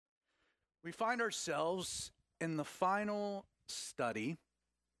We find ourselves in the final study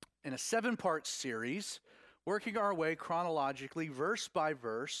in a 7-part series, working our way chronologically, verse by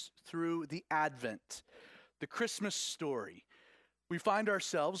verse, through the Advent, the Christmas story. We find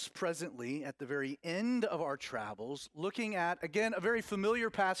ourselves presently at the very end of our travels, looking at, again, a very familiar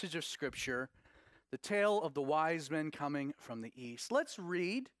passage of Scripture, the tale of the wise men coming from the east. Let's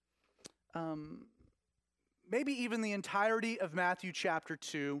read maybe even the entirety of Matthew chapter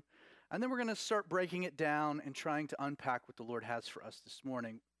 2. And then we're going to start breaking it down and trying to unpack what the Lord has for us this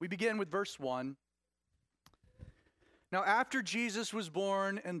morning. We begin with verse 1. Now, after Jesus was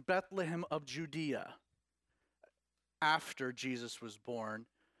born in Bethlehem of Judea, after Jesus was born,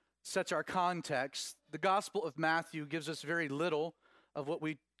 sets our context. The Gospel of Matthew gives us very little of what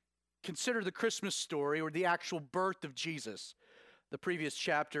we consider the Christmas story or the actual birth of Jesus. The previous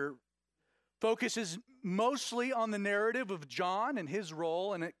chapter focuses mostly on the narrative of John and his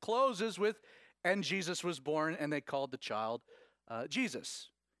role, and it closes with, and Jesus was born, and they called the child Jesus.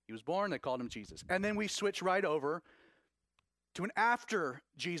 He was born, they called him Jesus. And then we switch right over to an after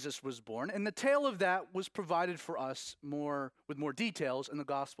Jesus was born, and the tale of that was provided for us with more details in the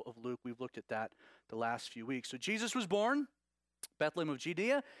Gospel of Luke. We've looked at that the last few weeks. So Jesus was born, Bethlehem of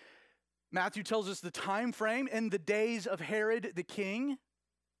Judea. Matthew tells us the time frame in the days of Herod the king.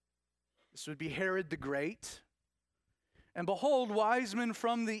 This would be Herod the Great. And behold, wise men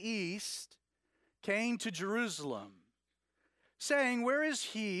from the east came to Jerusalem, saying, "Where is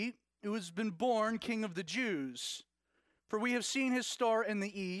he who has been born King of the Jews? For we have seen his star in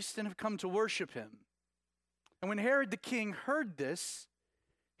the east and have come to worship him." And when Herod the king heard this,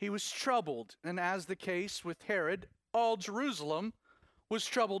 he was troubled. And as the case with Herod, all Jerusalem was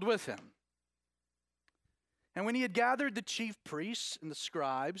troubled with him. And when he had gathered the chief priests and the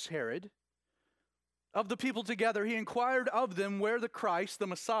scribes, Herod, of the people together, he inquired of them where the Christ, the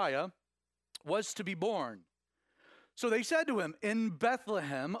Messiah, was to be born. So they said to him, "In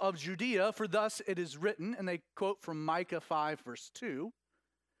Bethlehem of Judea, for thus it is written," and they quote from Micah 5, verse 2,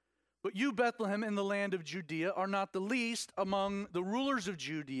 "But you, Bethlehem, in the land of Judea, are not the least among the rulers of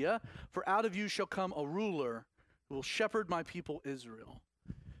Judea, for out of you shall come a ruler who will shepherd my people Israel."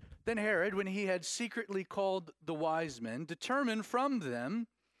 Then Herod, when he had secretly called the wise men, determined from them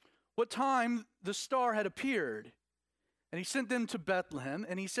what time the star had appeared. And he sent them to Bethlehem,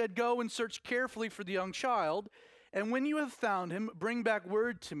 and he said, "Go and search carefully for the young child, and when you have found him, bring back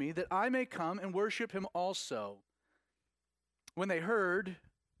word to me, that I may come and worship him also." When they heard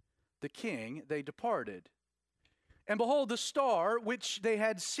the king, they departed. And behold, the star, which they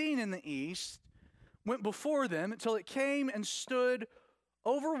had seen in the east, went before them until it came and stood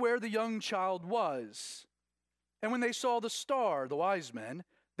over where the young child was. And when they saw the star, the wise men,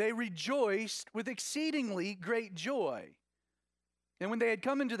 they rejoiced with exceedingly great joy. And when they had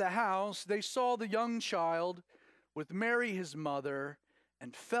come into the house, they saw the young child with Mary his mother,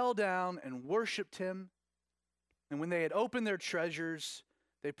 and fell down and worshipped him. And when they had opened their treasures,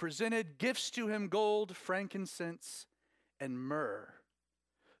 they presented gifts to him: gold, frankincense, and myrrh.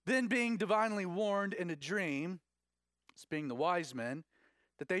 Then, being divinely warned in a dream, this being the wise men,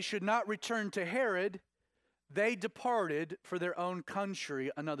 that they should not return to Herod, they departed for their own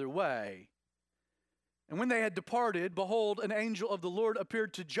country another way. And when they had departed, behold, an angel of the Lord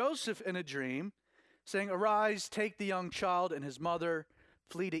appeared to Joseph in a dream, saying, "Arise, take the young child and his mother,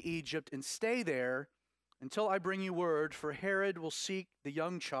 flee to Egypt, and stay there until I bring you word, for Herod will seek the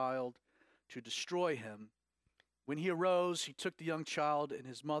young child to destroy him." When he arose, he took the young child and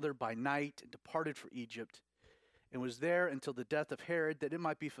his mother by night and departed for Egypt, and was there until the death of Herod, that it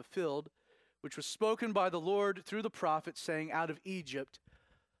might be fulfilled, which was spoken by the Lord through the prophet, saying, "Out of Egypt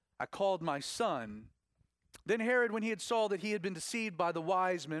I called my son." Then Herod, when he had saw that he had been deceived by the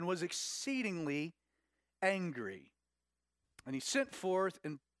wise men, was exceedingly angry. And he sent forth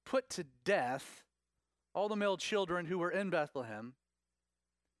and put to death all the male children who were in Bethlehem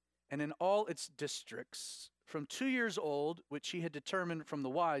and in all its districts, from 2 years old, which he had determined from the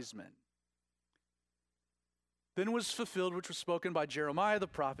wise men. Then was fulfilled which was spoken by Jeremiah the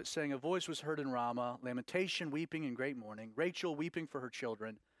prophet, saying, "A voice was heard in Ramah, lamentation, weeping, and great mourning, Rachel weeping for her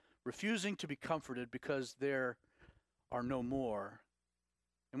children, refusing to be comforted because there are no more."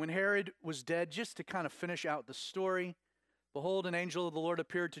 And when Herod was dead, just to kind of finish out the story, behold, an angel of the Lord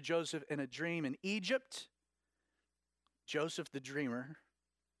appeared to Joseph in a dream in Egypt, Joseph the dreamer,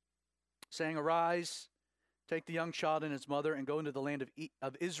 saying, "Arise, take the young child and his mother, and go into the land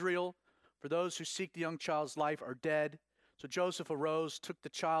of Israel, for those who seek the young child's life are dead." So Joseph arose, took the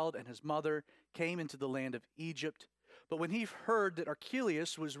child and his mother, came into the land of Egypt. But when he heard that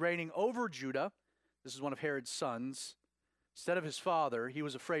Archelaus was reigning over Judah, this is one of Herod's sons, Instead of his father, he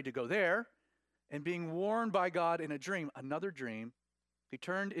was afraid to go there, and being warned by God in a dream, another dream, he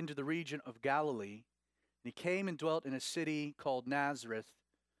turned into the region of Galilee, and he came and dwelt in a city called Nazareth,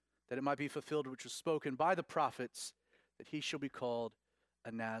 that it might be fulfilled which was spoken by the prophets, that he shall be called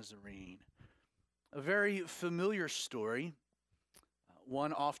a Nazarene. A very familiar story,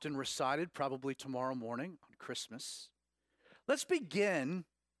 one often recited probably tomorrow morning on Christmas. Let's begin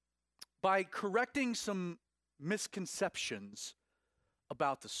by correcting some misconceptions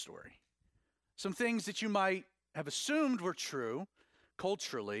about the story. Some things that you might have assumed were true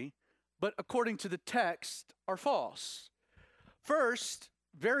culturally, but according to the text are false. First,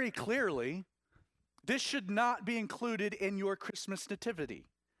 very clearly, this should not be included in your Christmas nativity.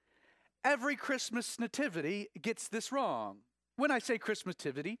 Every Christmas nativity gets this wrong. When I say Christmas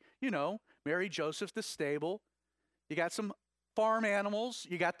nativity, you know, Mary, Joseph, the stable, you got some farm animals,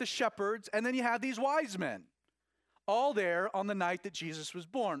 you got the shepherds, and then you have these wise men, all there on the night that Jesus was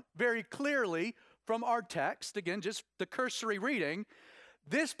born. Very clearly from our text, again, just the cursory reading,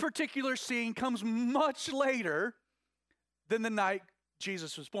 this particular scene comes much later than the night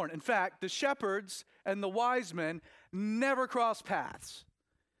Jesus was born. In fact, the shepherds and the wise men never cross paths.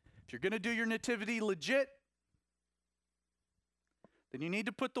 If you're going to do your nativity legit, then you need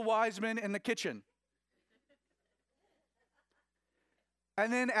to put the wise men in the kitchen.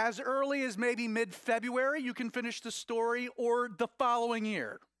 And then as early as maybe mid-February, you can finish the story, or the following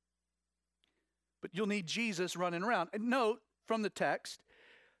year. But you'll need Jesus running around. And note from the text,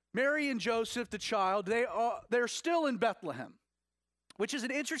 Mary and Joseph, the child, they're still in Bethlehem, which is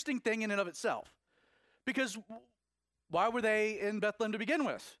an interesting thing in and of itself. Because why were they in Bethlehem to begin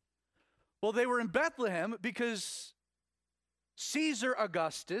with? Well, they were in Bethlehem because Caesar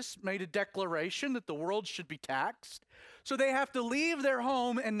Augustus made a declaration that the world should be taxed. So they have to leave their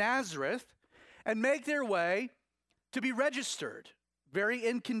home in Nazareth and make their way to be registered. Very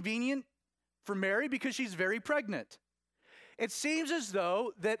inconvenient for Mary because she's very pregnant. It seems as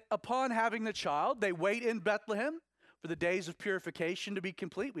though that upon having the child, they wait in Bethlehem for the days of purification to be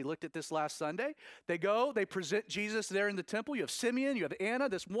complete. We looked at this last Sunday. They go, they present Jesus there in the temple. You have Simeon, you have Anna,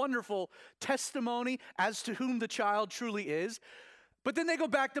 this wonderful testimony as to whom the child truly is. But then they go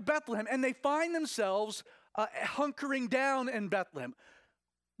back to Bethlehem and they find themselves hunkering down in Bethlehem.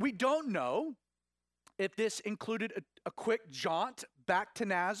 We don't know if this included a quick jaunt back to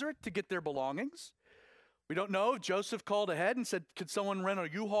Nazareth to get their belongings. We don't know if Joseph called ahead and said, could someone rent a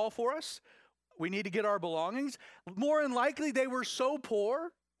U-Haul for us? We need to get our belongings. More than likely, they were so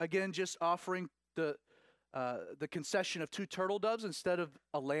poor, again, just offering the concession of 2 turtle doves instead of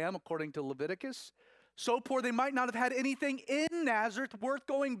a lamb, according to Leviticus. So poor they might not have had anything in Nazareth worth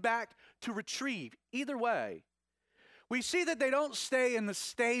going back to retrieve. Either way, we see that they don't stay in the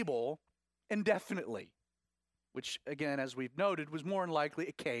stable indefinitely, which, again, as we've noted, was more than likely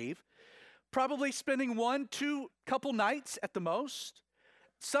a cave. Probably spending 1-2 couple nights at the most.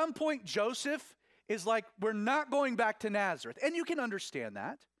 Some point, Joseph is like, we're not going back to Nazareth. And you can understand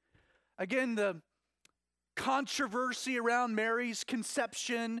that. Again, the controversy around Mary's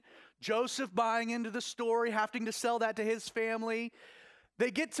conception, Joseph buying into the story, having to sell that to his family.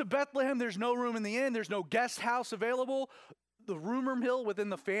 They get to Bethlehem. There's no room in the inn. There's no guest house available. The rumor mill within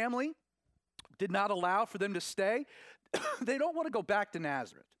the family did not allow for them to stay. They don't want to go back to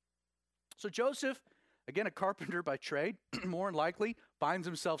Nazareth. So Joseph, again, a carpenter by trade, more than likely, finds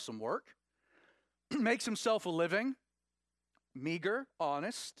himself some work, makes himself a living, meager,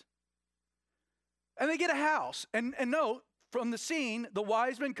 honest, and they get a house. And note, from the scene, the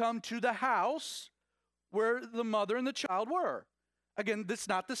wise men come to the house where the mother and the child were. Again, this is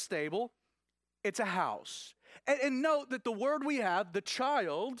not the stable, it's a house. And note that the word we have, the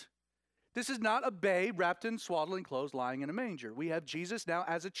child, this is not a babe wrapped in swaddling clothes lying in a manger. We have Jesus now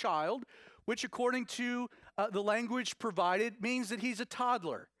as a child, which according to the language provided means that he's a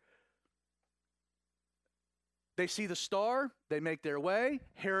toddler. They see the star, they make their way.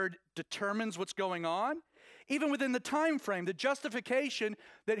 Herod determines what's going on. Even within the time frame, the justification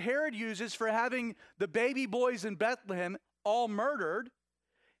that Herod uses for having the baby boys in Bethlehem all murdered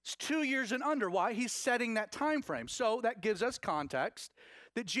is 2 years and under. Why? He's setting that time frame. So that gives us context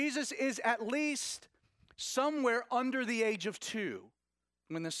that Jesus is at least somewhere under the age of 2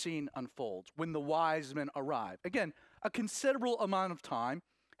 when the scene unfolds, when the wise men arrive. Again, a considerable amount of time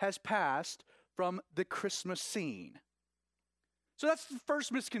has passed from the Christmas scene. So that's the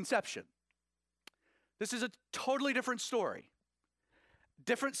first misconception. This is a totally different story.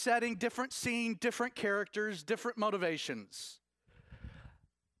 Different setting, different scene, different characters, different motivations.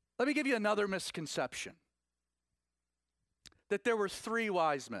 Let me give you another misconception. That there were 3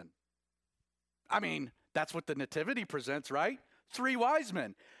 wise men. I mean, That's what the Nativity presents, right? 3 wise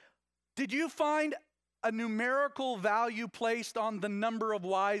men. Did you find a numerical value placed on the number of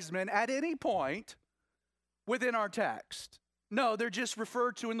wise men at any point within our text? No, they're just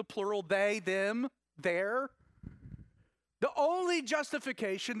referred to in the plural, they, them, their. The only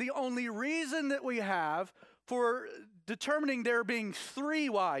justification, the only reason that we have for determining there being 3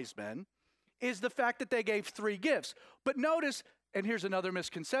 wise men is the fact that they gave 3 gifts. But notice, and here's another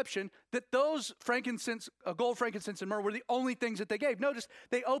misconception, that those frankincense, gold, frankincense, and myrrh were the only things that they gave. Notice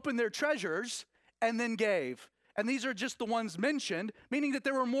they opened their treasures and then gave. And these are just the ones mentioned, meaning that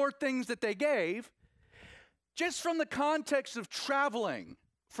there were more things that they gave. Just from the context of traveling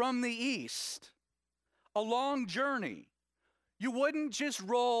from the east, a long journey, you wouldn't just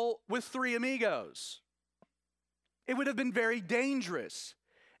roll with 3 amigos. It would have been very dangerous.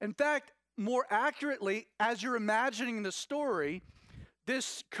 In fact, more accurately, as you're imagining the story,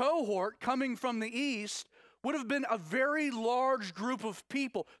 this cohort coming from the east would have been a very large group of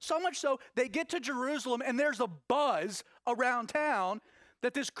people. So much so, they get to Jerusalem and there's a buzz around town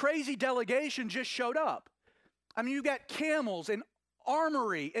that this crazy delegation just showed up. I mean, you got camels and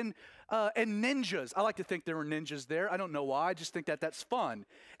armory and ninjas. I like to think there were ninjas there. I don't know why. I just think that that's fun.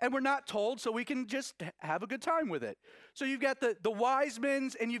 And we're not told, so we can just have a good time with it. So you've got the wise men,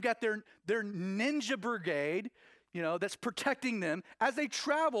 and you've got their ninja brigade, that's protecting them as they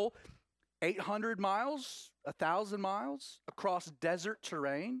travel 800 miles, 1,000 miles across desert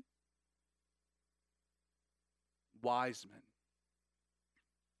terrain. Wise men.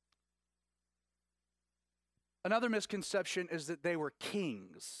 Another misconception is that they were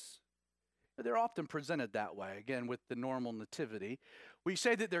kings. They're often presented that way, again, with the normal nativity. We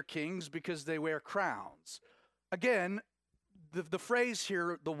say that they're kings because they wear crowns. Again, the phrase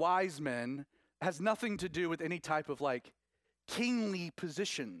here, the wise men, has nothing to do with any type of kingly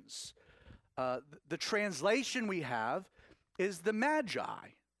positions. The translation we have is the magi.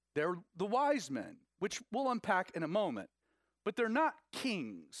 They're the wise men, which we'll unpack in a moment. But they're not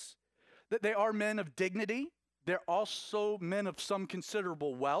kings. That they are men of dignity. They're also men of some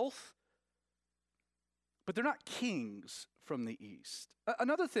considerable wealth. But they're not kings from the east.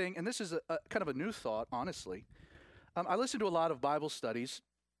 Another thing, and this is a kind of a new thought, honestly. I listen to a lot of Bible studies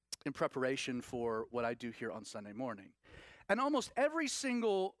in preparation for what I do here on Sunday morning. And almost every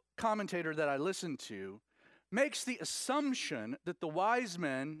single commentator that I listen to makes the assumption that the wise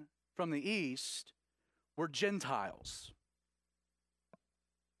men from the east were Gentiles.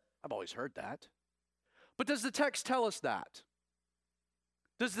 I've always heard that. But does the text tell us that?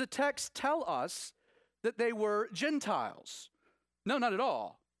 Does the text tell us that they were Gentiles? No, not at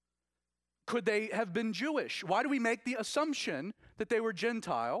all. Could they have been Jewish? Why do we make the assumption that they were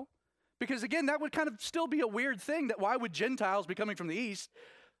Gentile? Because again, that would kind of still be a weird thing, that why would Gentiles be coming from the east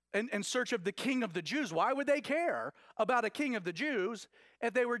in search of the king of the Jews? Why would they care about a king of the Jews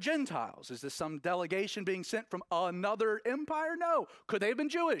if they were Gentiles? Is this some delegation being sent from another empire? No. Could they have been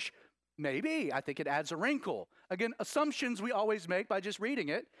Jewish? Maybe. I think it adds a wrinkle. Again, assumptions we always make by just reading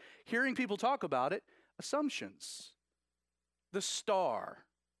it, hearing people talk about it. Assumptions. The star.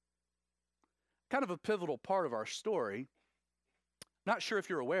 Kind of a pivotal part of our story. Not sure if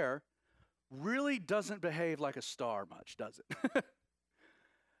you're aware, really doesn't behave like a star much, does it?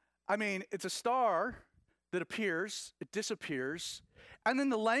 I mean, it's a star that appears, it disappears, and then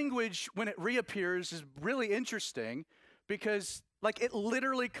the language when it reappears is really interesting because it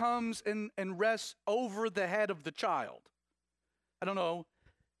literally comes and rests over the head of the child. I don't know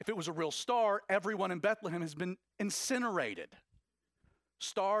if it was a real star. Everyone in Bethlehem has been incinerated.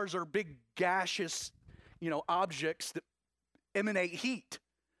 Stars are big gaseous, objects that emanate heat.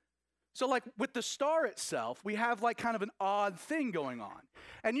 So with the star itself, we have kind of an odd thing going on.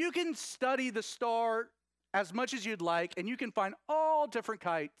 And you can study the star as much as you'd like, and you can find all different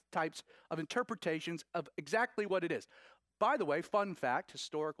types of interpretations of exactly what it is. By the way, fun fact,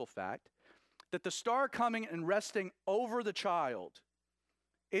 historical fact, that the star coming and resting over the child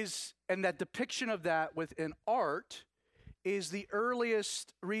and that depiction of that within art is the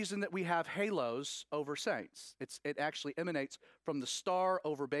earliest reason that we have halos over saints. It actually emanates from the star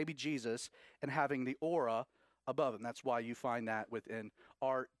over baby Jesus and having the aura above him. That's why you find that within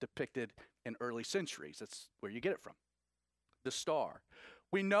art depicted in early centuries. That's where you get it from. The star.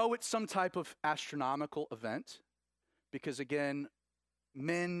 We know it's some type of astronomical event because, again,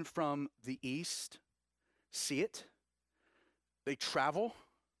 men from the east see it. They travel.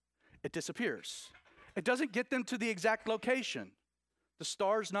 It disappears. It doesn't get them to the exact location. The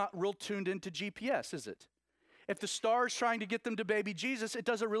star's not real tuned into GPS, is it? If the star's trying to get them to baby Jesus, it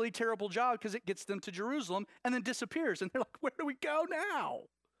does a really terrible job because it gets them to Jerusalem and then disappears. And they're like, where do we go now?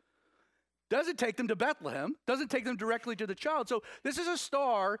 Doesn't take them to Bethlehem, doesn't take them directly to the child. So this is a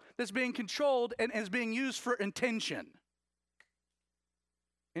star that's being controlled and is being used for intention.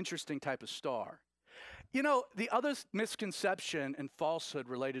 Interesting type of star. You know, the other misconception and falsehood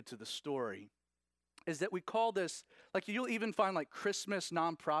related to the story is that we call this, like you'll even find like Christmas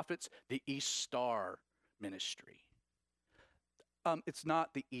nonprofits, the East Star Ministry. It's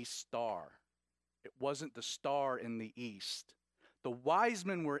not the East Star. It wasn't the star in the east. The wise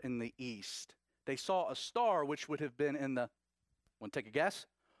men were in the east. They saw a star which would have been in the, want to take a guess?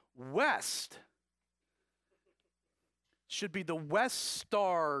 West. Should be the West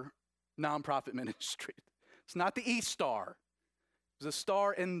Star nonprofit ministry. It's not the East Star. It was a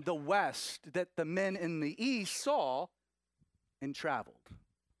star in the west that the men in the east saw and traveled.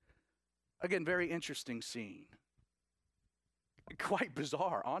 Again, very interesting scene. Quite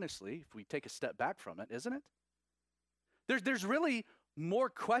bizarre, honestly, if we take a step back from it, isn't it? There's really more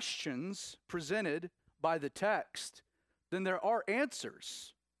questions presented by the text than there are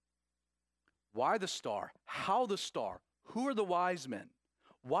answers. Why the star? How the star? Who are the wise men?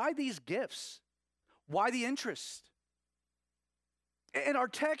 Why these gifts? Why the interest? And our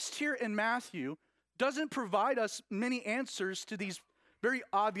text here in Matthew doesn't provide us many answers to these very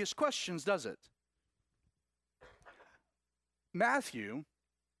obvious questions, does it? Matthew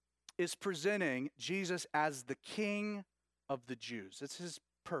is presenting Jesus as the King of the Jews. That's his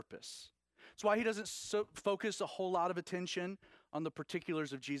purpose. That's why he doesn't focus a whole lot of attention on the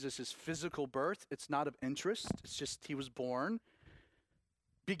particulars of Jesus' physical birth. It's not of interest. It's just he was born.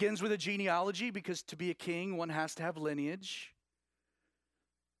 Begins with a genealogy because to be a king, one has to have lineage.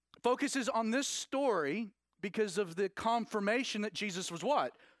 Focuses on this story because of the confirmation that Jesus was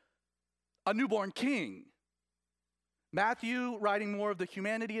what? A newborn king. Matthew, writing more of the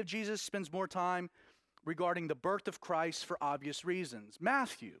humanity of Jesus, spends more time regarding the birth of Christ for obvious reasons.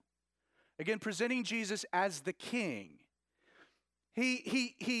 Matthew, again, presenting Jesus as the king.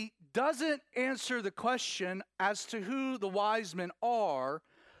 He doesn't answer the question as to who the wise men are,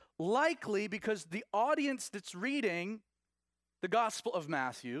 likely because the audience that's reading the Gospel of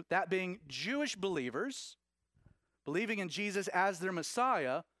Matthew, that being Jewish believers, believing in Jesus as their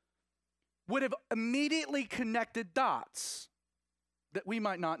Messiah, would have immediately connected dots that we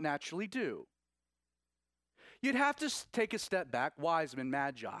might not naturally do. You'd have to take a step back, wise men,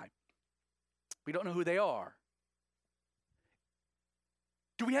 magi. We don't know who they are.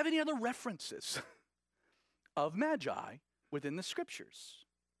 Do we have any other references of magi within the scriptures?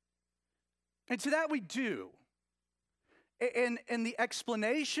 And to that we do. And the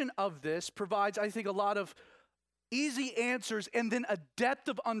explanation of this provides, I think, a lot of easy answers and then a depth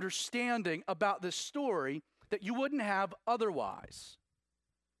of understanding about this story that you wouldn't have otherwise.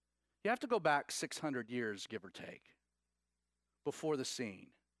 You have to go back 600 years, give or take, before the scene.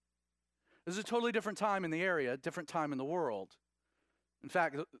 This is a totally different time in the area, different time in the world. In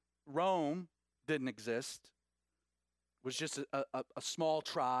fact, Rome didn't exist. It was just a small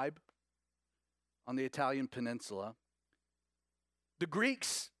tribe on the Italian peninsula. The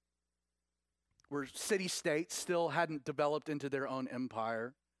Greeks were city-states, still hadn't developed into their own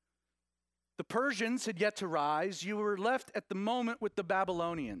empire. The Persians had yet to rise. You were left at the moment with the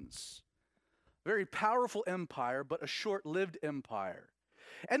Babylonians. Very powerful empire, but a short-lived empire.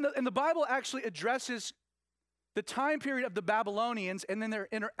 And the Bible actually addresses the time period of the Babylonians and then their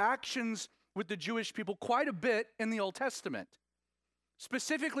interactions with the Jewish people quite a bit in the Old Testament,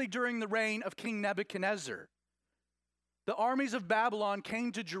 specifically during the reign of King Nebuchadnezzar. The armies of Babylon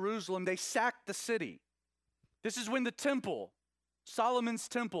came to Jerusalem. They sacked the city. This is when the temple, Solomon's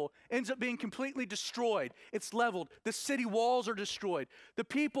temple, ends up being completely destroyed. It's leveled. The city walls are destroyed. The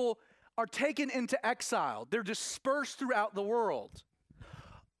people are taken into exile. They're dispersed throughout the world.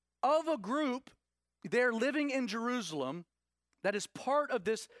 Of a group, they're living in Jerusalem that is part of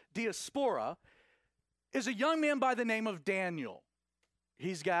this diaspora, is a young man by the name of Daniel.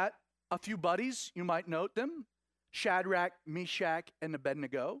 He's got a few buddies. You might note them. Shadrach, Meshach, and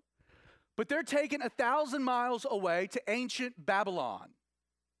Abednego. But they're taken 1,000 miles away to ancient Babylon.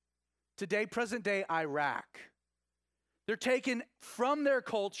 Today, present day Iraq. They're taken from their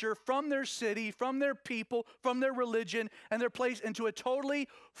culture, from their city, from their people, from their religion, and they're placed into a totally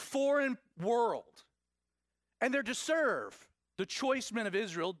foreign world. And they're to serve the choice men of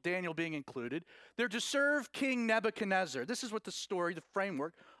Israel, Daniel being included. They're to serve King Nebuchadnezzar. This is what the story, the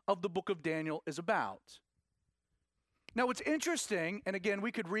framework of the book of Daniel is about. Now, what's interesting, and again,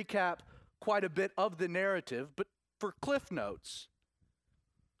 we could recap quite a bit of the narrative, but for cliff notes,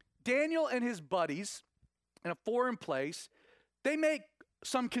 Daniel and his buddies in a foreign place, they make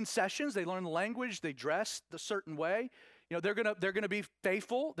some concessions. They learn the language. They dress a certain way. You know, they're gonna be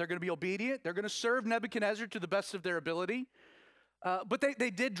faithful. They're gonna be obedient. They're gonna serve Nebuchadnezzar to the best of their ability. But they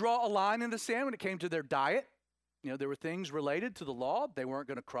did draw a line in the sand when it came to their diet. You know, there were things related to the law they weren't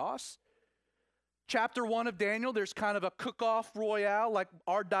going to cross. Chapter 1 of Daniel, there's kind of a cook-off royale, like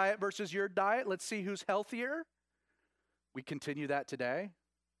our diet versus your diet. Let's see who's healthier. We continue that today.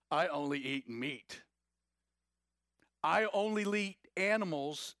 I only eat meat. I only eat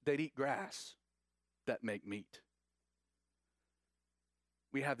animals that eat grass that make meat.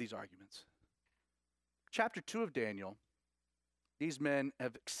 We have these arguments. Chapter 2 of Daniel, these men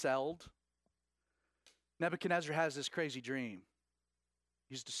have excelled. Nebuchadnezzar has this crazy dream.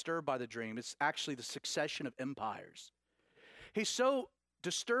 He's disturbed by the dream. It's actually the succession of empires. He's so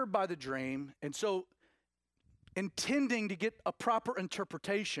disturbed by the dream and so intending to get a proper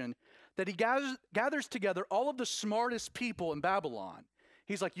interpretation that he gathers together all of the smartest people in Babylon.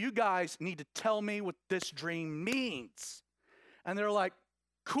 He's like, you guys need to tell me what this dream means. And they're like,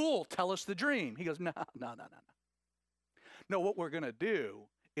 cool, tell us the dream. He goes, no. No, what we're going to do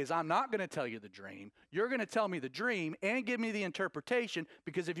is I'm not going to tell you the dream. You're going to tell me the dream and give me the interpretation,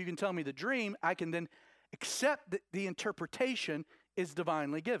 because if you can tell me the dream, I can then accept that the interpretation is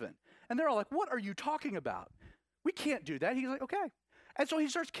divinely given. And they're all like, what are you talking about? We can't do that. He's like, okay. And so he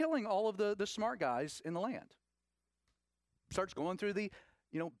starts killing all of the smart guys in the land. Starts going through the,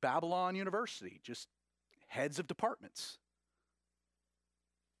 Babylon University, just heads of departments.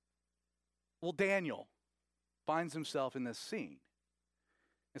 Well, Daniel finds himself in this scene.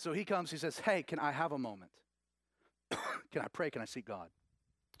 And so he comes, he says, hey, can I have a moment? Can I pray? Can I seek God?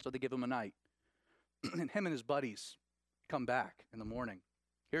 So they give him a night. And him and his buddies come back in the morning.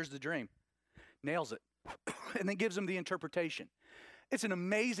 Here's the dream. Nails it. And then gives him the interpretation. It's an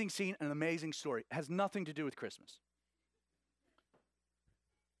amazing scene, an amazing story. It has nothing to do with Christmas.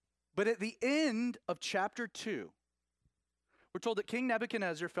 But at the end of chapter 2, we're told that King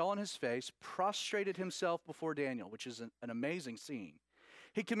Nebuchadnezzar fell on his face, prostrated himself before Daniel, which is an amazing scene.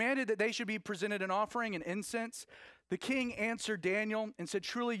 He commanded that they should be presented an offering and incense. The king answered Daniel and said,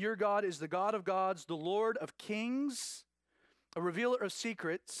 truly your God is the God of gods, the Lord of kings, a revealer of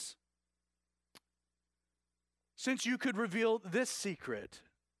secrets. Since you could reveal this secret.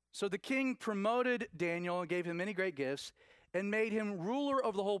 So the king promoted Daniel and gave him many great gifts and made him ruler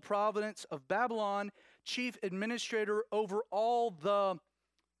of the whole province of Babylon, chief administrator over all the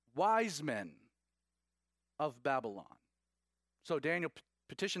wise men of Babylon. So Daniel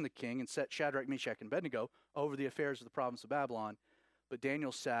petitioned the king and set Shadrach, Meshach, and Abednego over the affairs of the province of Babylon, but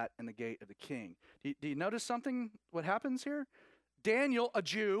Daniel sat in the gate of the king. Do you notice something, what happens here? Daniel, a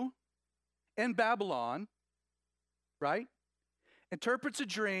Jew in Babylon, right, interprets a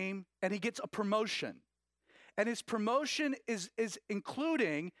dream and he gets a promotion. And his promotion is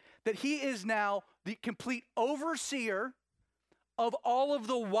including that he is now the complete overseer of all of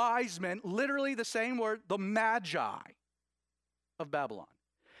the wise men, literally the same word, the Magi of Babylon.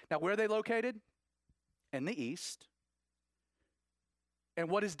 Now, where are they located? In the east. And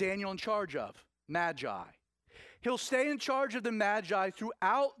what is Daniel in charge of? Magi. He'll stay in charge of the Magi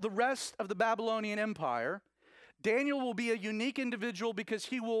throughout the rest of the Babylonian Empire. Daniel will be a unique individual because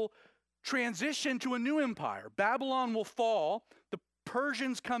he will transition to a new empire. Babylon will fall. The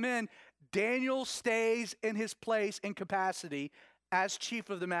Persians come in. Daniel stays in his place and capacity as chief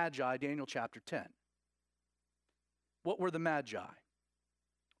of the Magi, Daniel chapter 10. What were the Magi?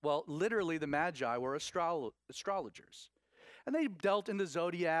 Well, literally the Magi were astrologers. And they dealt in the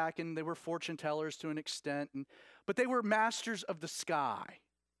zodiac and they were fortune tellers to an extent. But they were masters of the sky.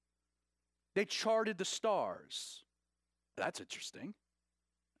 They charted the stars. That's interesting.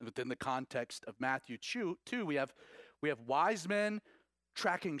 Within the context of Matthew 2, we have wise men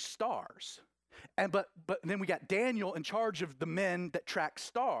tracking stars. But then we got Daniel in charge of the men that track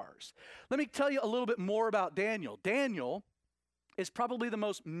stars. Let me tell you a little bit more about Daniel. Daniel is probably the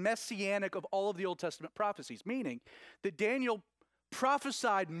most messianic of all of the Old Testament prophecies, meaning that Daniel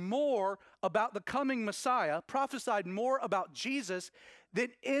prophesied more about the coming Messiah, prophesied more about Jesus than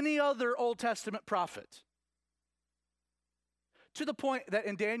any other Old Testament prophet. To the point that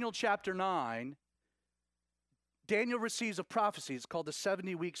in Daniel chapter 9, Daniel receives a prophecy. It's called the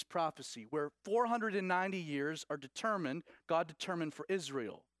 70 weeks prophecy, where 490 years are determined, God determined for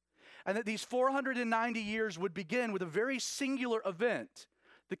Israel. And that these 490 years would begin with a very singular event,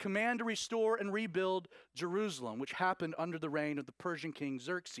 the command to restore and rebuild Jerusalem, which happened under the reign of the Persian king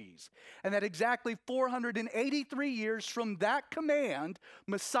Xerxes. And that exactly 483 years from that command,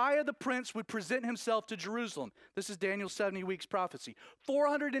 Messiah the Prince would present himself to Jerusalem. This is Daniel's 70 weeks prophecy.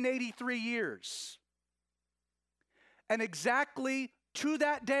 483 years. And exactly to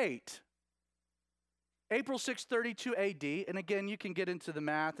that date, April 632 AD, and again, you can get into the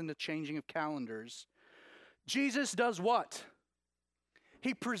math and the changing of calendars. Jesus does what?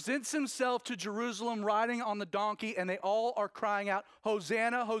 He presents himself to Jerusalem riding on the donkey, and they all are crying out,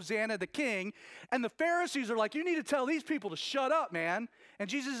 Hosanna, Hosanna, the King. And the Pharisees are like, you need to tell these people to shut up, man. And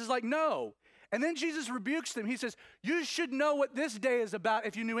Jesus is like, no. And then Jesus rebukes them. He says, you should know what this day is about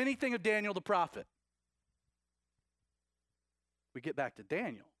if you knew anything of Daniel the prophet. We get back to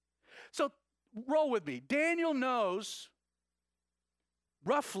Daniel. So roll with me. Daniel knows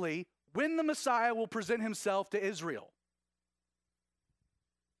roughly when the Messiah will present himself to Israel.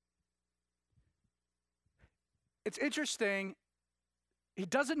 It's interesting, he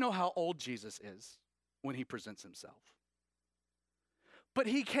doesn't know how old Jesus is when he presents himself. But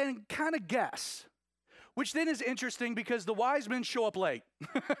he can kind of guess, which then is interesting because the wise men show up late.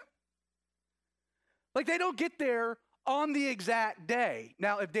 Like they don't get there on the exact day.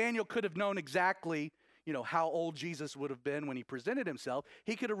 Now, if Daniel could have known exactly, how old Jesus would have been when he presented himself,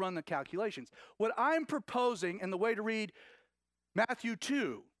 he could have run the calculations. What I'm proposing, and the way to read Matthew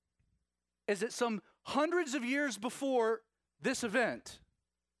 2, is that some hundreds of years before this event,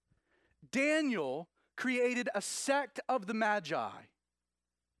 Daniel created a sect of the Magi,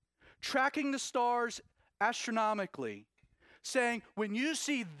 tracking the stars astronomically, saying, when you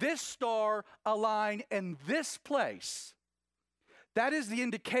see this star align in this place, that is the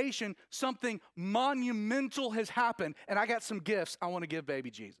indication something monumental has happened, and I got some gifts I want to give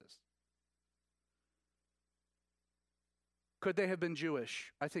baby Jesus. Could they have been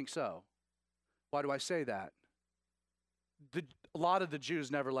Jewish? I think so. Why do I say that? A lot of the Jews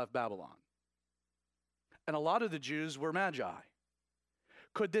never left Babylon. And a lot of the Jews were Magi.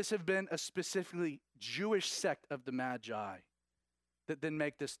 Could this have been a specifically Jewish sect of the Magi that then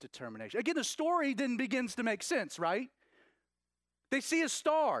make this determination? Again, the story then begins to make sense, right? They see a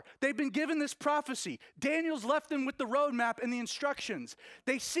star. They've been given this prophecy. Daniel's left them with the roadmap and the instructions.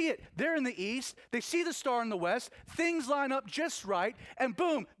 They see it. They're in the east. They see the star in the west. Things line up just right. And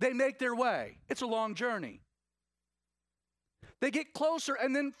boom, they make their way. It's a long journey. They get closer,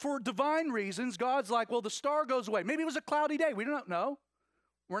 and then for divine reasons, God's like, well, the star goes away. Maybe it was a cloudy day. We don't know.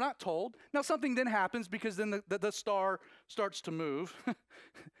 We're not told. Now, something then happens because then the star starts to move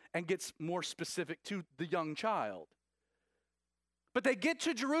and gets more specific to the young child. But they get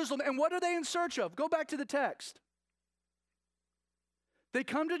to Jerusalem, and what are they in search of? Go back to the text. They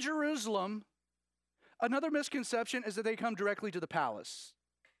come to Jerusalem. Another misconception is that they come directly to the palace.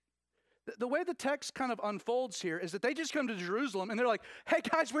 The way the text kind of unfolds here is that they just come to Jerusalem, and they're like, hey,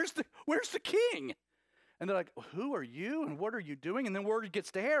 guys, where's the king? And they're like, who are you, and what are you doing? And then word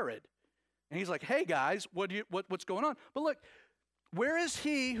gets to Herod. And he's like, hey, guys, what's going on? But look, where is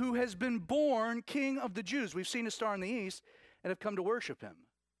he who has been born king of the Jews? We've seen a star in the east and have come to worship him.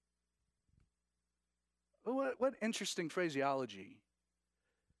 What interesting phraseology.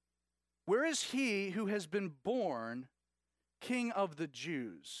 Where is he who has been born king of the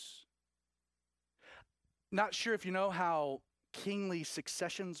Jews? Not sure if you know how kingly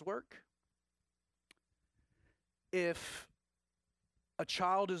successions work. If a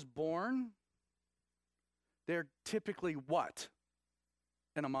child is born, they're typically what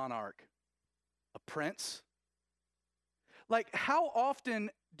in a monarch? A prince? Like, how often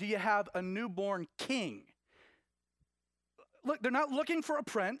do you have a newborn king? Look, they're not looking for a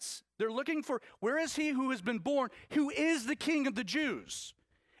prince. They're looking for, where is he who has been born, who is the king of the Jews?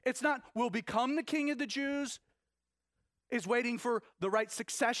 It's not, will become the king of the Jews, is waiting for the right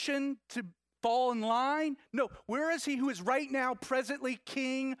succession to fall in line. No, where is he who is right now presently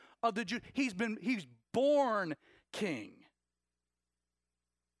king of the Jews? He's born king.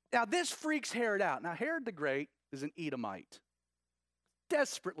 Now, this freaks Herod out. Now, Herod the Great is an Edomite.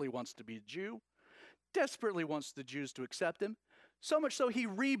 Desperately wants to be a Jew. Desperately wants the Jews to accept him. So much so he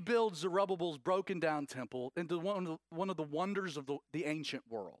rebuilds Zerubbabel's broken down temple into one of the wonders of the ancient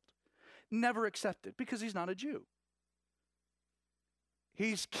world. Never accepted because he's not a Jew.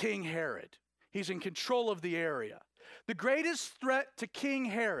 He's King Herod. He's in control of the area. The greatest threat to King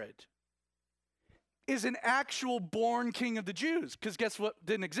Herod is an actual born king of the Jews, because guess what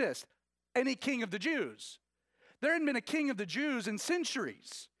didn't exist? Any king of the Jews. There hadn't been a king of the Jews in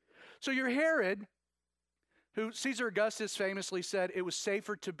centuries. So your Herod, who Caesar Augustus famously said it was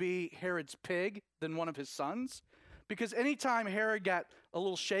safer to be Herod's pig than one of his sons, because anytime Herod got a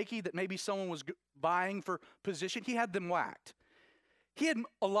little shaky that maybe someone was vying for position, he had them whacked. He had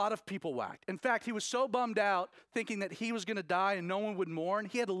a lot of people whacked. In fact, he was so bummed out thinking that he was going to die and no one would mourn,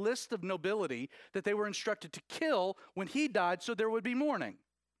 he had a list of nobility that they were instructed to kill when he died so there would be mourning.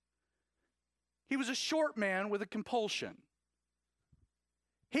 He was a short man with a compulsion.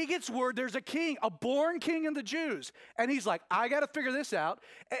 He gets word there's a king, a born king of the Jews. And he's like, I got to figure this out.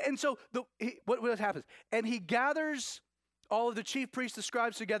 And so what happens? And he gathers all of the chief priests, the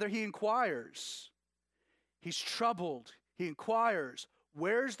scribes together. He inquires. He's troubled. He inquires,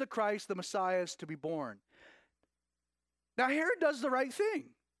 where's the Christ, the Messiah, is to be born? Now, Herod does the right thing.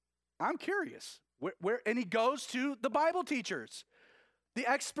 I'm curious. And he goes to the Bible teachers, the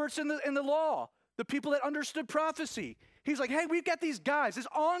experts in the law, the people that understood prophecy. He's like, hey, we've got these guys, this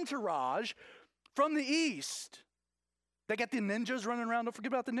entourage from the east. They got the ninjas running around. Don't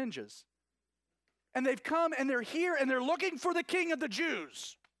forget about the ninjas. And they've come and they're here and they're looking for the king of the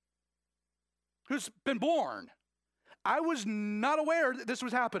Jews who's been born. I was not aware that this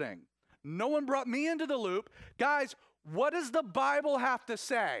was happening. No one brought me into the loop. Guys, what does the Bible have to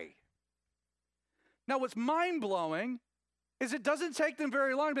say? Now, what's mind-blowing is it doesn't take them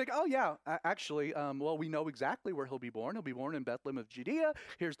very long to be like, oh, yeah, actually, well, we know exactly where he'll be born. He'll be born in Bethlehem of Judea.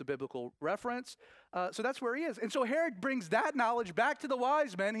 Here's the biblical reference. So that's where he is. And so Herod brings that knowledge back to the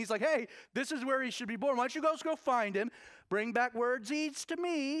wise men. He's like, hey, this is where he should be born. Why don't you go find him, bring back word deeds to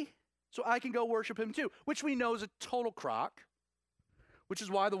me so I can go worship him too, which we know is a total crock, which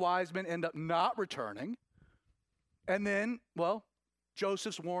is why the wise men end up not returning. And then, well,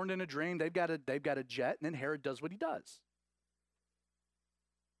 Joseph's warned in a dream. They've got a jet, and then Herod does what he does.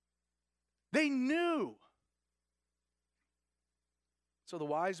 They knew. So the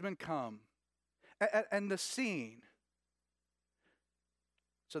wise men come, and the scene.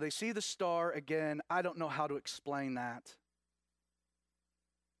 So they see the star again. I don't know how to explain that.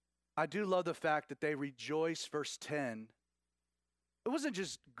 I do love the fact that they rejoice, verse 10. It wasn't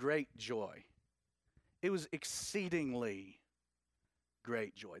just great joy. It was exceedingly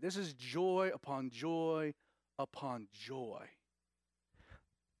great joy. This is joy upon joy upon joy.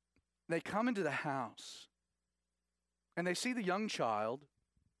 They come into the house, and they see the young child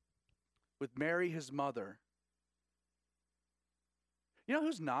with Mary, his mother. You know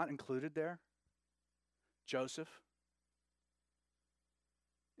who's not included there? Joseph.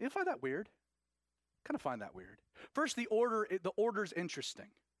 You find that weird? Kind of find that weird. First, the order's interesting.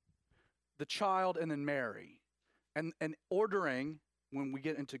 The child and then Mary. And ordering, when we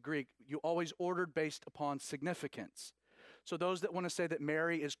get into Greek, you always ordered based upon significance. So those that want to say that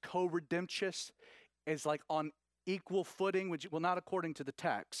Mary is co-redemptress, is like on equal footing, which, well, not according to the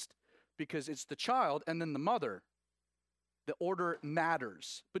text, because it's the child and then the mother. The order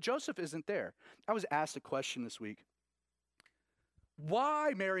matters. But Joseph isn't there. I was asked a question this week.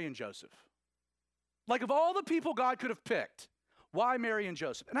 Why Mary and Joseph? Like, of all the people God could have picked, why Mary and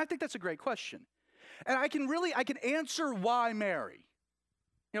Joseph? And I think that's a great question. And I can answer why Mary.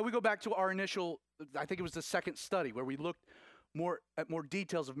 You know, we go back to our initial, I think it was the second study, where we looked at more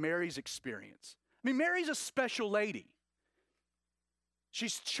details of Mary's experience. I mean, Mary's a special lady.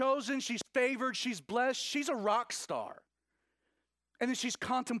 She's chosen, she's favored, she's blessed, she's a rock star. And then she's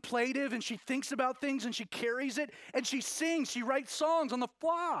contemplative, and she thinks about things, and she carries it, and she sings, she writes songs on the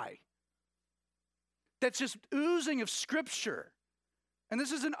fly. That's just oozing of scripture. And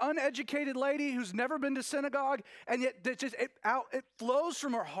this is an uneducated lady who's never been to synagogue, and yet it flows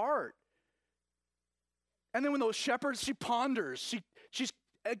from her heart. And then when those shepherds, she ponders. She's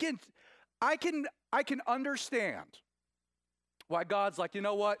again, I can understand why God's like, you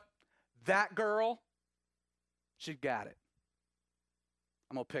know what? That girl, she got it.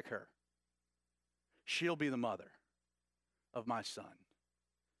 I'm going to pick her. She'll be the mother of my son.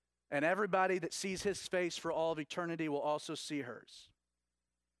 And everybody that sees his face for all of eternity will also see hers.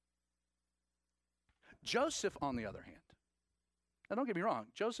 Joseph, on the other hand, now don't get me wrong,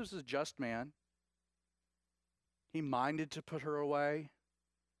 Joseph's a just man. He minded to put her away.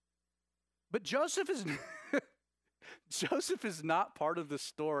 But Joseph is not part of the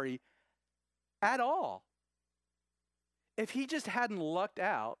story at all. If he just hadn't lucked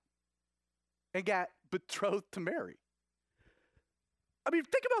out and got betrothed to Mary. I mean,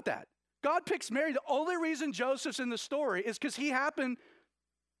 think about that. God picks Mary. The only reason Joseph's in the story is because he happened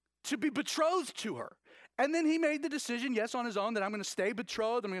to be betrothed to her. And then he made the decision, yes, on his own, that I'm going to stay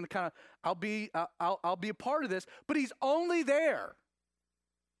betrothed. I'm going to I'll be a part of this. But he's only there.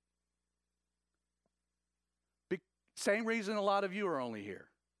 Same reason a lot of you are only here.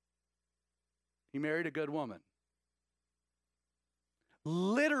 He married a good woman.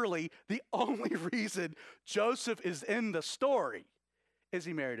 Literally, the only reason Joseph is in the story is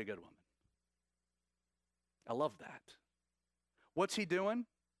he married a good woman. I love that. What's he doing?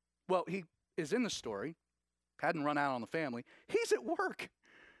 Well, he is in the story, hadn't run out on the family. He's at work.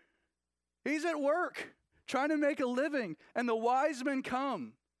 He's at work trying to make a living, and the wise men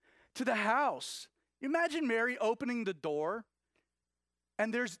come to the house. Imagine Mary opening the door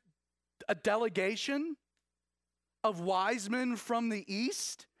and there's a delegation of wise men from the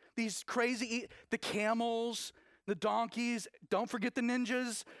east, these crazy, the camels, the donkeys, don't forget the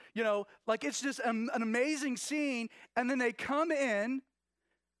ninjas, like it's just an amazing scene. And then they come in,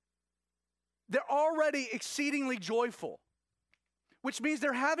 they're already exceedingly joyful, which means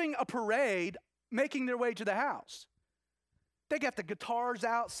they're having a parade making their way to the house. They got the guitars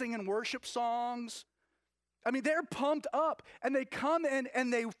out singing worship songs. I mean, they're pumped up, and they come in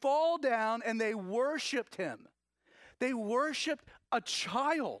and they fall down and they worshiped him. They worshiped a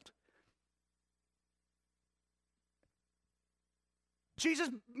child. Jesus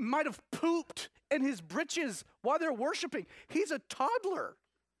might have pooped in his britches while they're worshiping. He's a toddler.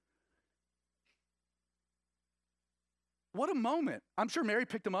 What a moment. I'm sure Mary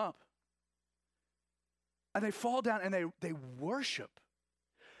picked him up. And they fall down and they worship.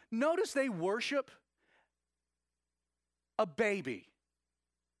 Notice they worship a baby.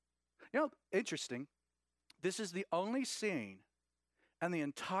 Interesting. This is the only scene in the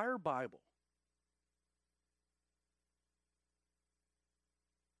entire Bible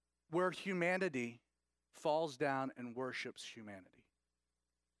where humanity falls down and worships humanity.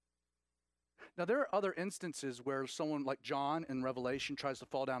 Now, there are other instances where someone like John in Revelation tries to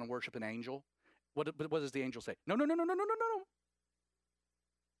fall down and worship an angel. What does the angel say? No.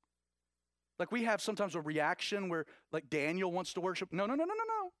 Like we have sometimes a reaction where like Daniel wants to worship. No.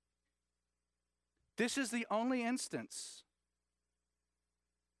 This is the only instance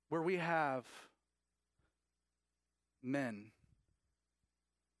where we have men,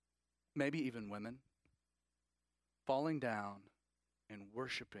 maybe even women, falling down and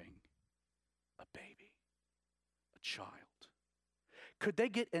worshiping a baby, a child. Could they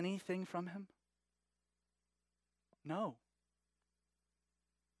get anything from him? No.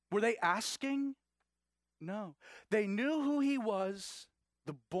 Were they asking? No. They knew who he was,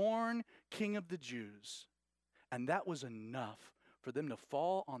 the born King of the Jews, and that was enough for them to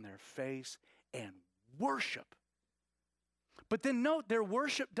fall on their face and worship. But then note, their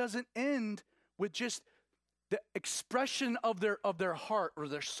worship doesn't end with just the expression of their heart or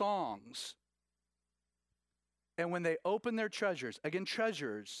their songs. And when they opened their treasures, again,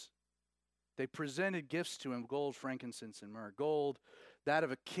 treasures, they presented gifts to him, gold, frankincense, and myrrh. Gold, that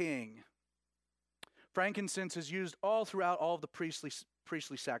of a king. Frankincense is used all throughout all of the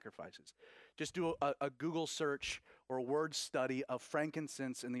priestly sacrifices. Just do a Google search or a word study of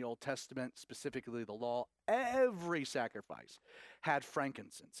frankincense in the Old Testament, specifically the law. Every sacrifice had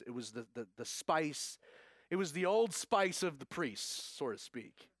frankincense. It was the spice. It was the old spice of the priests, so to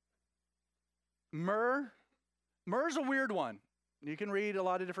speak. Myrrh. Myrrh's a weird one. You can read a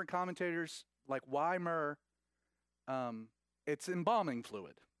lot of different commentators, like why myrrh. It's embalming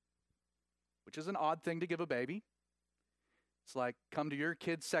fluid, which is an odd thing to give a baby. It's like, come to your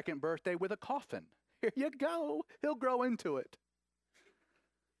kid's second birthday with a coffin. Here you go. He'll grow into it.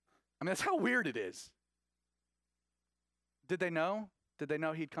 I mean, that's how weird it is. Did they know? Did they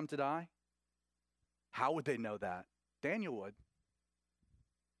know he'd come to die? How would they know that? Daniel would.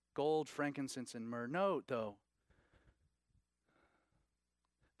 Gold, frankincense, and myrrh. Note, though,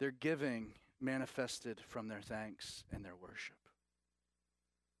 their giving manifested from their thanks and their worship.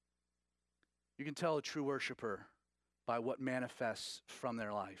 You can tell a true worshiper by what manifests from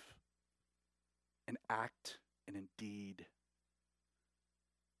their life. An act and in deed.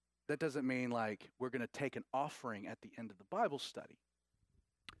 That doesn't mean like we're going to take an offering at the end of the Bible study.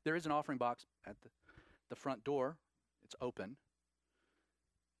 There is an offering box at the front door. It's open.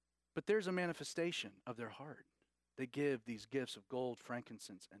 But there's a manifestation of their heart. They give these gifts of gold,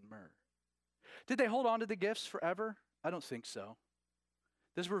 frankincense, and myrrh. Did they hold on to the gifts forever? I don't think so.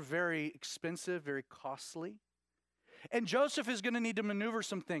 These were very expensive, very costly. And Joseph is going to need to maneuver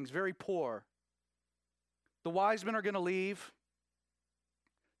some things, very poor. The wise men are going to leave.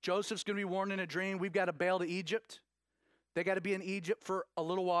 Joseph's going to be warned in a dream, we've got to bail to Egypt. They got to be in Egypt for a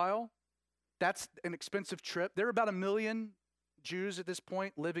little while. That's an expensive trip. There are about 1 million Jews at this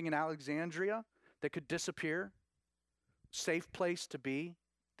point living in Alexandria that could disappear. Safe place to be.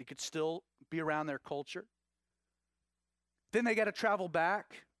 They could still be around their culture. Then they got to travel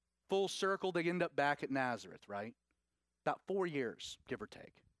back. Full circle, they end up back at Nazareth, right? About 4 years, give or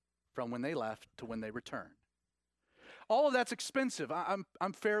take, from when they left to when they returned. All of that's expensive.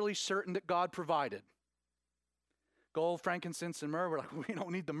 I'm fairly certain that God provided. Gold, frankincense, and myrrh. We're like, we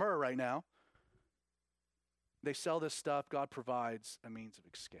don't need the myrrh right now. They sell this stuff. God provides a means of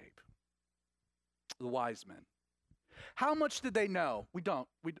escape. The wise men. How much did they know? We don't.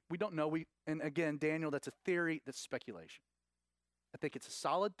 We don't know. And again, Daniel, that's a theory, that's speculation. I think it's a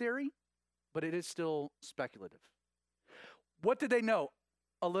solid theory, but it is still speculative. What did they know?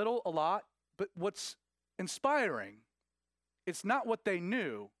 a little, a lot, but what's inspiring, it's not what they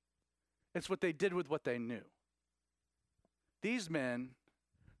knew, it's what they did with what they knew. These men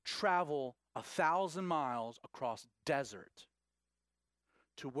travel 1,000 miles across desert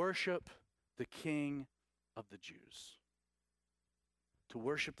to worship the King of the Jews, to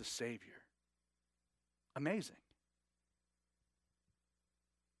worship the Savior. Amazing.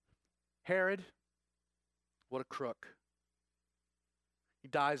 Herod, what a crook. He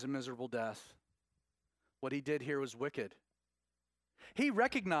dies a miserable death. What he did here was wicked. He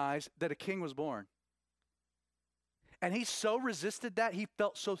recognized that a king was born. And he so resisted that, he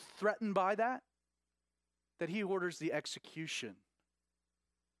felt so threatened by that, that he orders the execution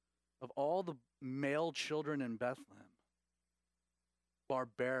of all the male children in Bethlehem.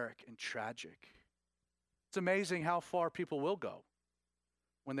 Barbaric and tragic. It's amazing how far people will go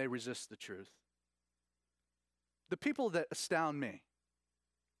when they resist the truth. The people that astound me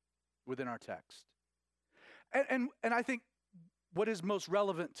within our text. And I think what is most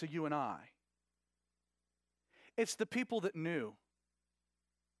relevant to you and I, it's the people that knew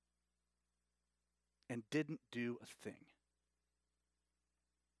and didn't do a thing.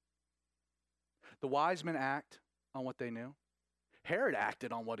 The wise men act on what they knew. Herod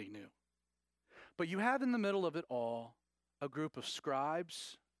acted on what he knew. But you have in the middle of it all a group of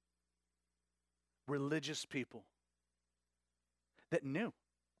scribes, religious people that knew.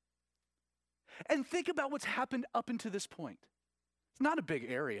 And think about what's happened up until this point. It's not a big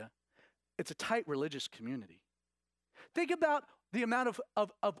area. It's a tight religious community. Think about the amount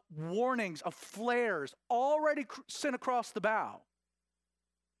of warnings, of flares already sent across the bow.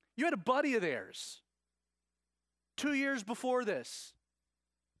 You had a buddy of theirs 2 years before this.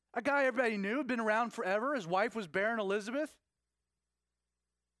 A guy everybody knew, had been around forever. His wife was barren, Elizabeth.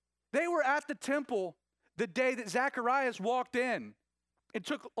 They were at the temple the day that Zacharias walked in. It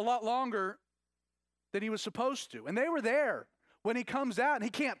took a lot longer than he was supposed to. And they were there when he comes out and he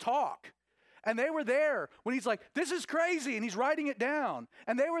can't talk. And they were there when he's like, this is crazy, and he's writing it down.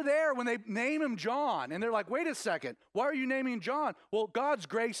 And they were there when they name him John. And they're like, wait a second, why are you naming John? Well, God's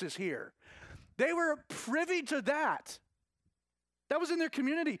grace is here. They were privy to that. That was in their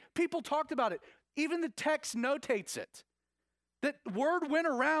community. People talked about it. Even the text notates it. That word went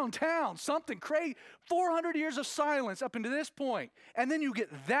around town, something crazy. 400 years of silence up until this point. And then you get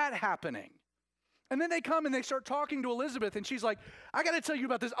that happening. And then they come and they start talking to Elizabeth, and she's like, I got to tell you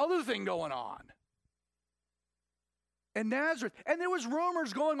about this other thing going on. In Nazareth. And there was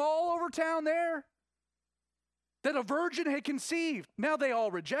rumors going all over town there that a virgin had conceived. Now they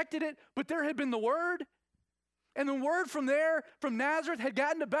all rejected it, but there had been the word. And the word from there, from Nazareth, had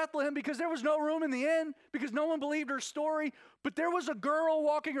gotten to Bethlehem because there was no room in the inn, because no one believed her story. But there was a girl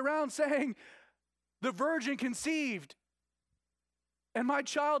walking around saying, the virgin conceived, and my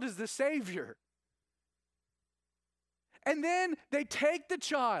child is the Savior. And then they take the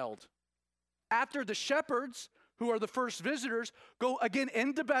child after the shepherds, who are the first visitors, go again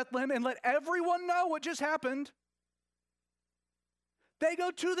into Bethlehem and let everyone know what just happened. They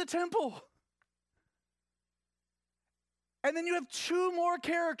go to the temple. And then you have two more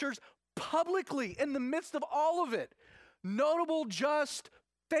characters publicly in the midst of all of it. Notable, just,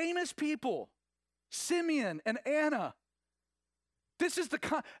 famous people. Simeon and Anna. This is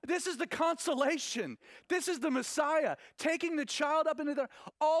the consolation. This is the Messiah taking the child up into the...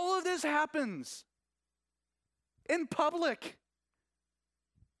 All of this happens in public.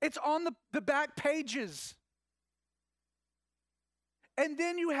 It's on the back pages. And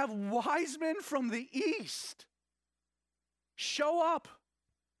then you have wise men from the east show up.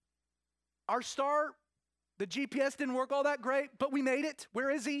 Our star, the GPS didn't work all that great, but we made it.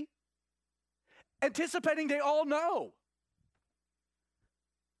 Where is he? Anticipating they all know.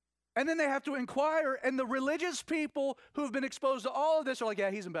 And then they have to inquire, and the religious people who have been exposed to all of this are like,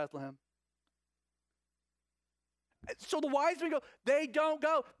 yeah, he's in Bethlehem. So the wise men go, they don't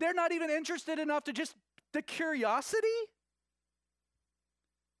go. They're not even interested enough to just, the curiosity?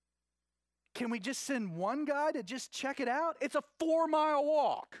 Can we just send one guy to just check it out? It's a 4-mile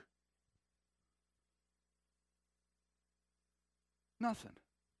walk. Nothing.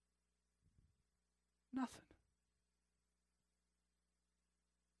 Nothing.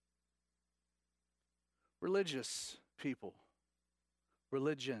 Religious people,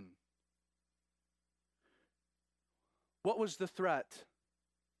 religion. What was the threat?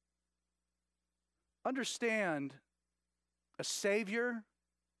 Understand, a Savior,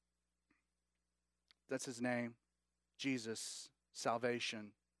 that's his name, Jesus, salvation,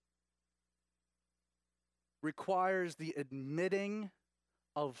 requires the admitting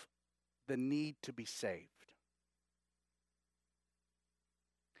of the need to be saved.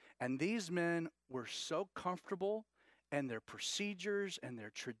 And these men were so comfortable in their procedures and their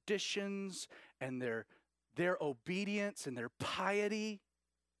traditions and their obedience and their piety.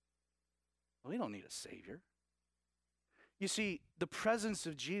 We don't need a Savior. You see, the presence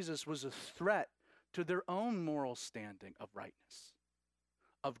of Jesus was a threat to their own moral standing of rightness,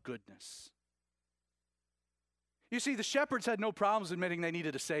 of goodness. You see, the shepherds had no problems admitting they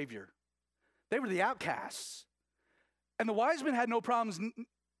needed a Savior. They were the outcasts. And the wise men had no problems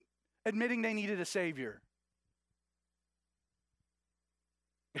admitting they needed a Savior.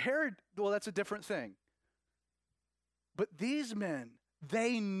 Herod, well, that's a different thing. But these men,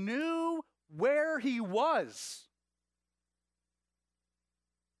 they knew where he was.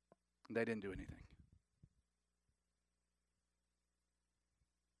 They didn't do anything.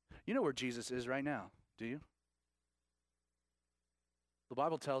 You know where Jesus is right now, do you? The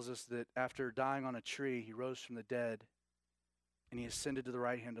Bible tells us that after dying on a tree, he rose from the dead and he ascended to the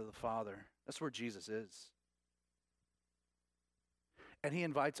right hand of the Father. That's where Jesus is. And he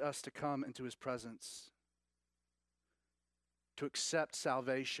invites us to come into his presence, to accept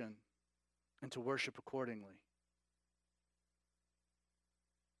salvation, and to worship accordingly.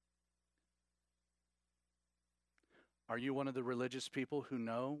 Are you one of the religious people who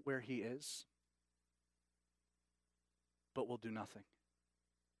know where he is, but will do nothing?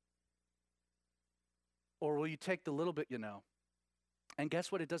 Or will you take the little bit you know? And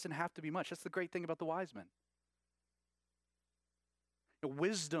guess what? It doesn't have to be much. That's the great thing about the wise men.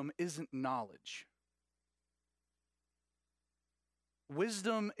 Wisdom isn't knowledge.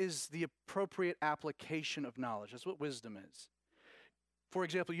 Wisdom is the appropriate application of knowledge. That's what wisdom is. For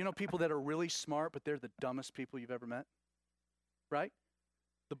example, you know people that are really smart, but they're the dumbest people you've ever met? Right?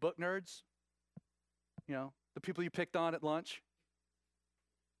 The book nerds, you know, the people you picked on at lunch.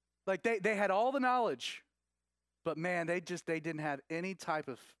 Like they had all the knowledge, but man, they didn't have any type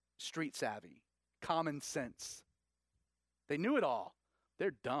of street savvy, common sense. They knew it all.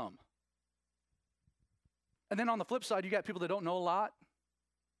 They're dumb. And then on the flip side, you got people that don't know a lot,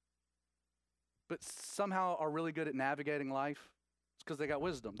 but somehow are really good at navigating life. It's because they got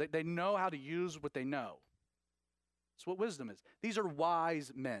wisdom. They know how to use what they know. That's what wisdom is. These are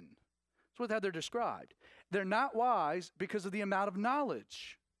wise men. That's how they're described. They're not wise because of the amount of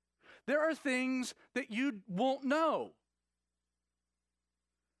knowledge. There are things that you won't know.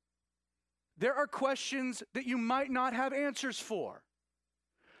 There are questions that you might not have answers for.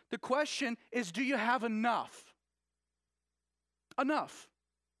 The question is, do you have enough? Enough.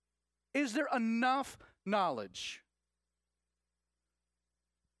 Is there enough knowledge?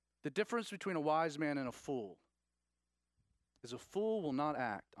 The difference between a wise man and a fool is a fool will not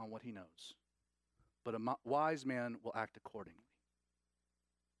act on what he knows, but a wise man will act accordingly.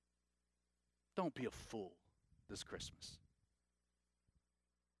 Don't be a fool this Christmas.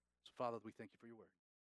 So, Father, we thank you for your word.